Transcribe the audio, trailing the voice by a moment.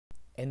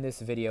In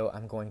this video,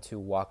 I'm going to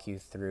walk you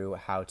through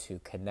how to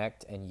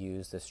connect and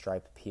use the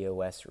Stripe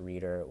POS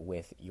reader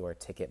with your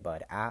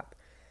Ticketbud app.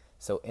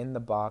 So in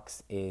the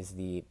box is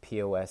the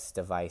POS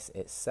device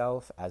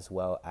itself, as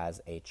well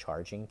as a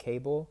charging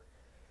cable.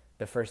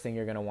 The first thing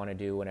you're going to want to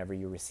do whenever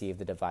you receive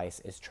the device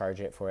is charge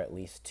it for at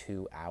least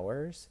 2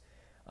 hours.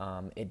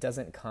 It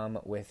doesn't come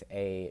with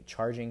a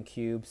charging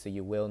cube, so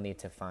you will need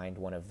to find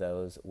one of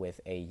those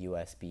with a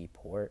USB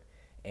port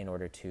in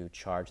order to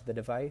charge the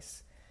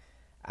device.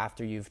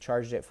 After you've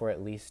charged it for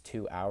at least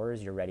 2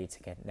 hours, you're ready to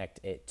connect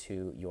it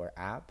to your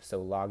app.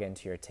 So log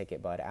into your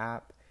Ticketbud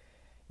app.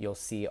 You'll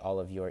see all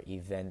of your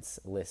events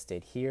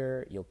listed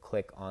here. You'll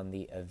click on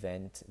the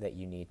event that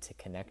you need to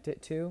connect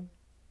it to,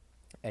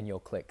 and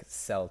you'll click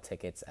Sell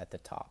Tickets at the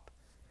top.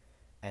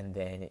 And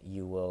then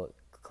you will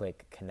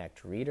click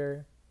Connect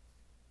Reader.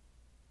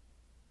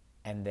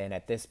 And then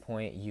at this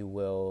point, you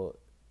will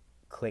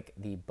click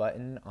the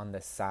button on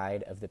the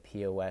side of the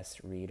POS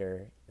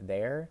reader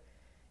there.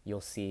 You'll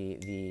see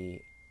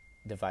the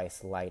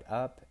device light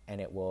up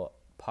and it will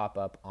pop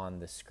up on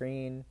the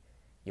screen.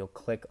 You'll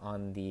click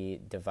on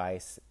the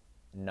device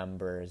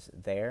numbers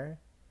there,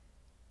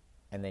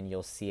 and then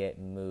you'll see it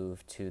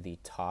move to the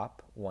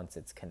top once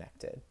it's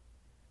connected.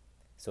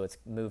 So it's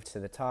moved to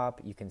the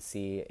top. You can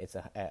see it's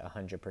at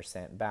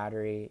 100%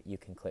 battery. You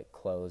can click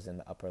close in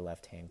the upper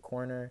left hand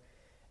corner,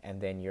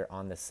 and then you're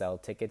on the sell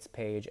tickets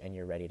page and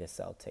you're ready to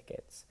sell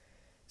tickets.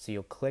 So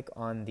you'll click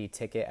on the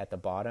ticket at the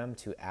bottom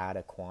to add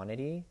a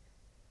quantity.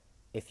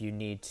 If you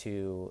need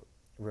to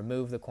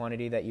remove the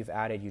quantity that you've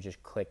added, you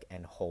just click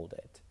and hold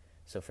it.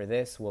 So for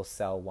this, we'll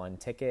sell 1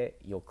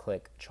 ticket. You'll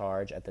click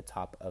charge at the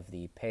top of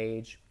the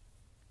page.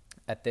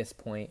 At this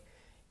point,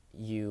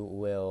 you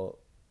will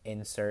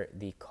insert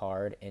the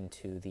card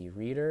into the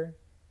reader.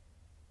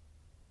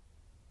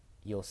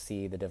 You'll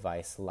see the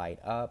device light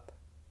up,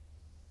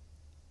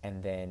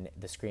 and then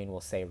the screen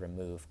will say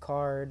remove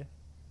card.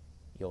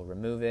 You'll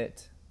remove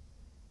it,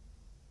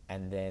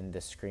 and then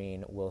the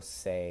screen will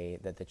say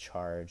that the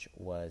charge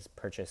was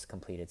purchase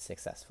completed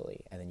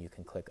successfully, and then you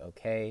can click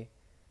OK,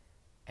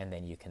 and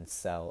then you can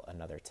sell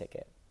another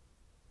ticket.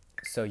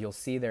 So you'll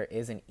see there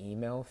is an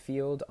email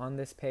field on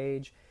this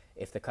page.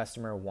 If the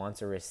customer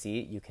wants a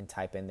receipt, you can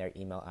type in their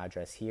email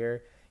address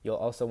here. You'll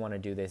also want to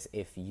do this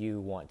if you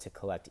want to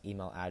collect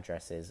email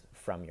addresses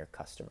from your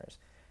customers.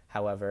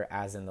 However,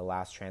 as in the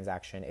last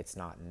transaction, it's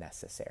not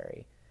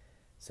necessary.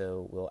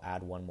 So we'll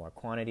add 1 more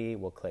quantity.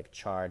 We'll click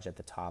charge at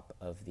the top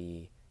of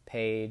the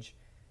page.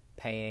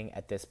 Paying,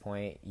 at this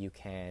point, you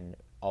can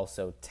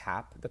also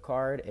tap the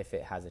card if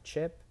it has a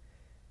chip.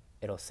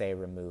 It'll say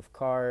remove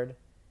card.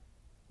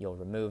 You'll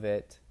remove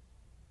it,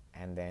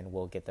 and then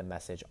we'll get the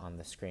message on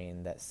the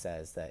screen that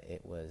says that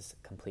it was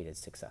completed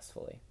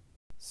successfully.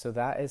 So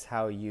that is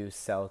how you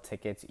sell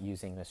tickets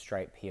using the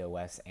Stripe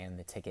POS and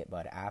the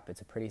Ticketbud app.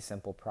 It's a pretty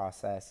simple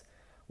process.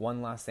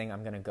 One last thing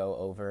I'm going to go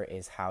over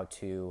is how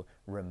to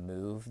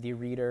remove the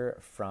reader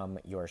from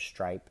your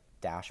Stripe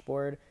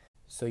dashboard.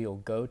 So you'll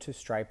go to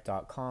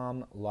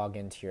stripe.com, log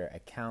into your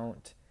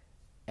account,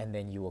 and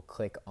then you will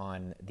click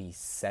on the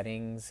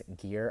settings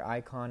gear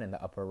icon in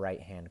the upper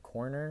right hand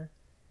corner.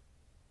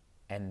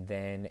 And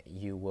then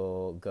you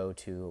will go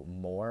to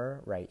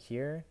more right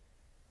here,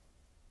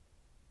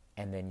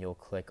 and then you'll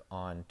click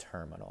on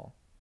terminal.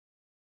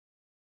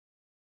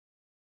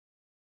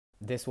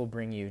 This will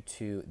bring you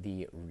to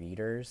the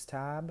Readers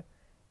tab,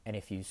 and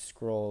if you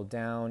scroll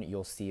down,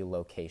 you'll see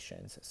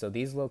locations. So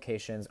these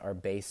locations are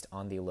based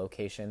on the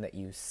location that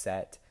you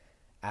set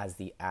as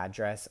the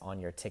address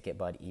on your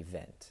Ticketbud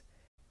event.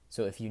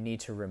 So if you need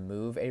to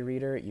remove a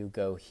reader, you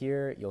go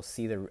here, you'll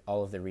see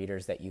all of the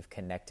readers that you've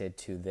connected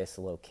to this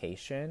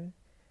location,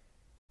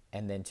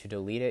 and then to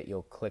delete it,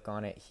 you'll click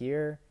on it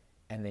here,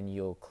 and then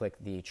you'll click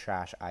the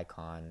trash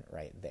icon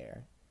right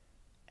there,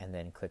 and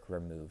then click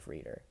remove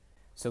reader.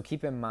 So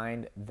keep in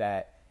mind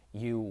that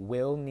you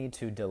will need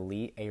to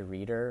delete a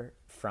reader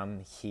from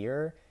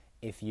here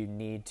if you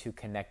need to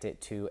connect it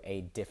to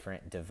a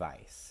different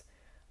device.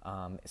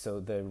 So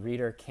the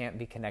reader can't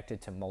be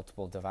connected to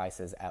multiple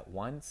devices at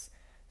once.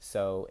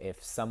 So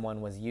if someone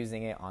was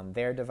using it on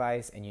their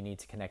device and you need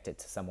to connect it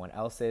to someone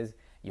else's,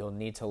 you'll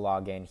need to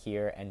log in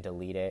here and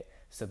delete it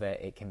so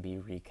that it can be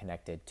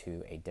reconnected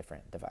to a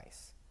different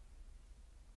device.